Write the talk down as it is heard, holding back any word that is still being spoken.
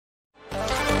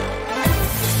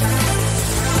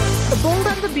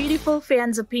beautiful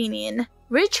fan's opinion,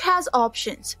 Ridge has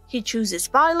options. He chooses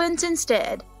violence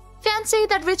instead. Fans say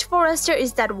that Ridge Forrester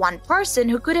is that one person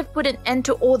who could have put an end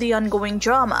to all the ongoing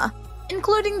drama,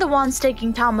 including the ones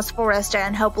taking Thomas Forrester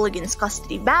and Hope Logan's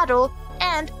custody battle,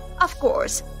 and, of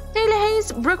course, Taylor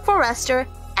Hayes, Brooke Forrester,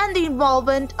 and the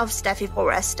involvement of Steffy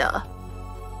Forrester.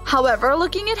 However,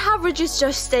 looking at how Ridge is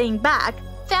just staying back,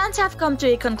 fans have come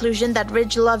to a conclusion that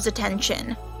Ridge loves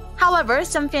attention. However,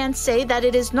 some fans say that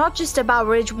it is not just about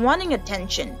Ridge wanting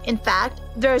attention. In fact,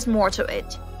 there is more to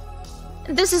it.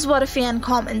 This is what a fan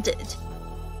commented.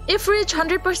 If Ridge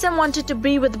 100% wanted to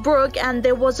be with Brooke and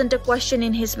there wasn't a question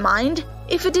in his mind,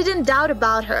 if he didn't doubt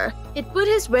about her, he'd put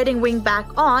his wedding ring back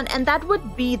on and that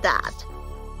would be that.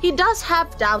 He does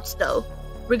have doubts though.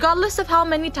 Regardless of how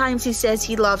many times he says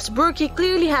he loves Brooke, he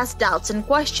clearly has doubts and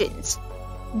questions.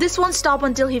 This won't stop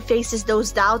until he faces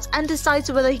those doubts and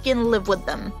decides whether he can live with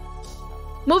them.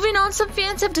 Moving on, some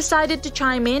fans have decided to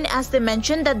chime in as they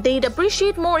mentioned that they'd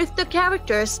appreciate more if the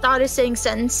characters started saying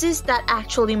sentences that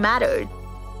actually mattered,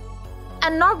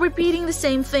 and not repeating the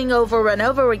same thing over and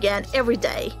over again every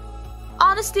day.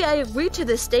 Honestly, I agree to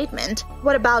this statement.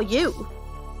 What about you?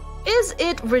 Is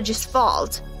it Ridge's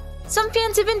fault? Some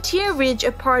fans even tear Ridge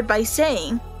apart by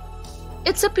saying,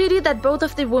 "It's a pity that both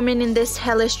of the women in this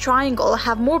hellish triangle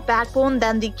have more backbone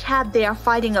than the cat they are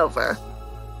fighting over."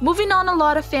 Moving on, a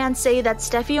lot of fans say that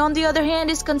Steffy, on the other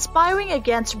hand, is conspiring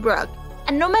against Brooke,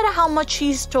 and no matter how much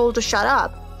she's told to shut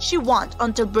up, she won't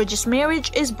until Bridge's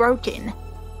marriage is broken.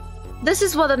 This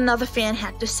is what another fan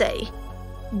had to say.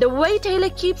 "The way Taylor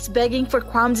keeps begging for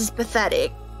crumbs is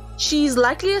pathetic. She's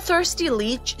likely a thirsty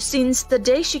leech since the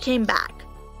day she came back.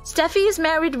 Steffy is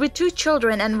married with 2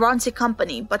 children and runs a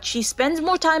company, but she spends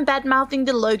more time bad-mouthing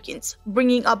the Logans,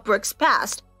 bringing up Brooke's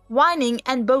past, whining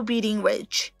and bow-beating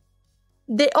Ridge."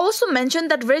 They also mentioned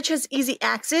that Ridge has easy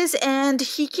access and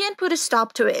he can't put a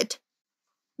stop to it.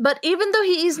 But even though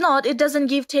he is not, it doesn't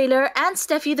give Taylor and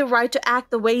Steffy the right to act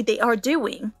the way they are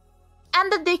doing.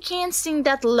 And that they can't sing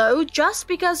that low just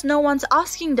because no one's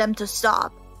asking them to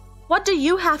stop. What do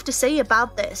you have to say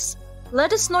about this?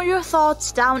 Let us know your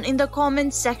thoughts down in the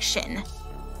comments section.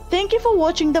 Thank you for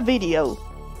watching the video.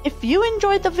 If you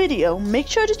enjoyed the video, make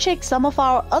sure to check some of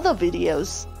our other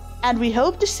videos. And we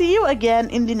hope to see you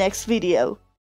again in the next video.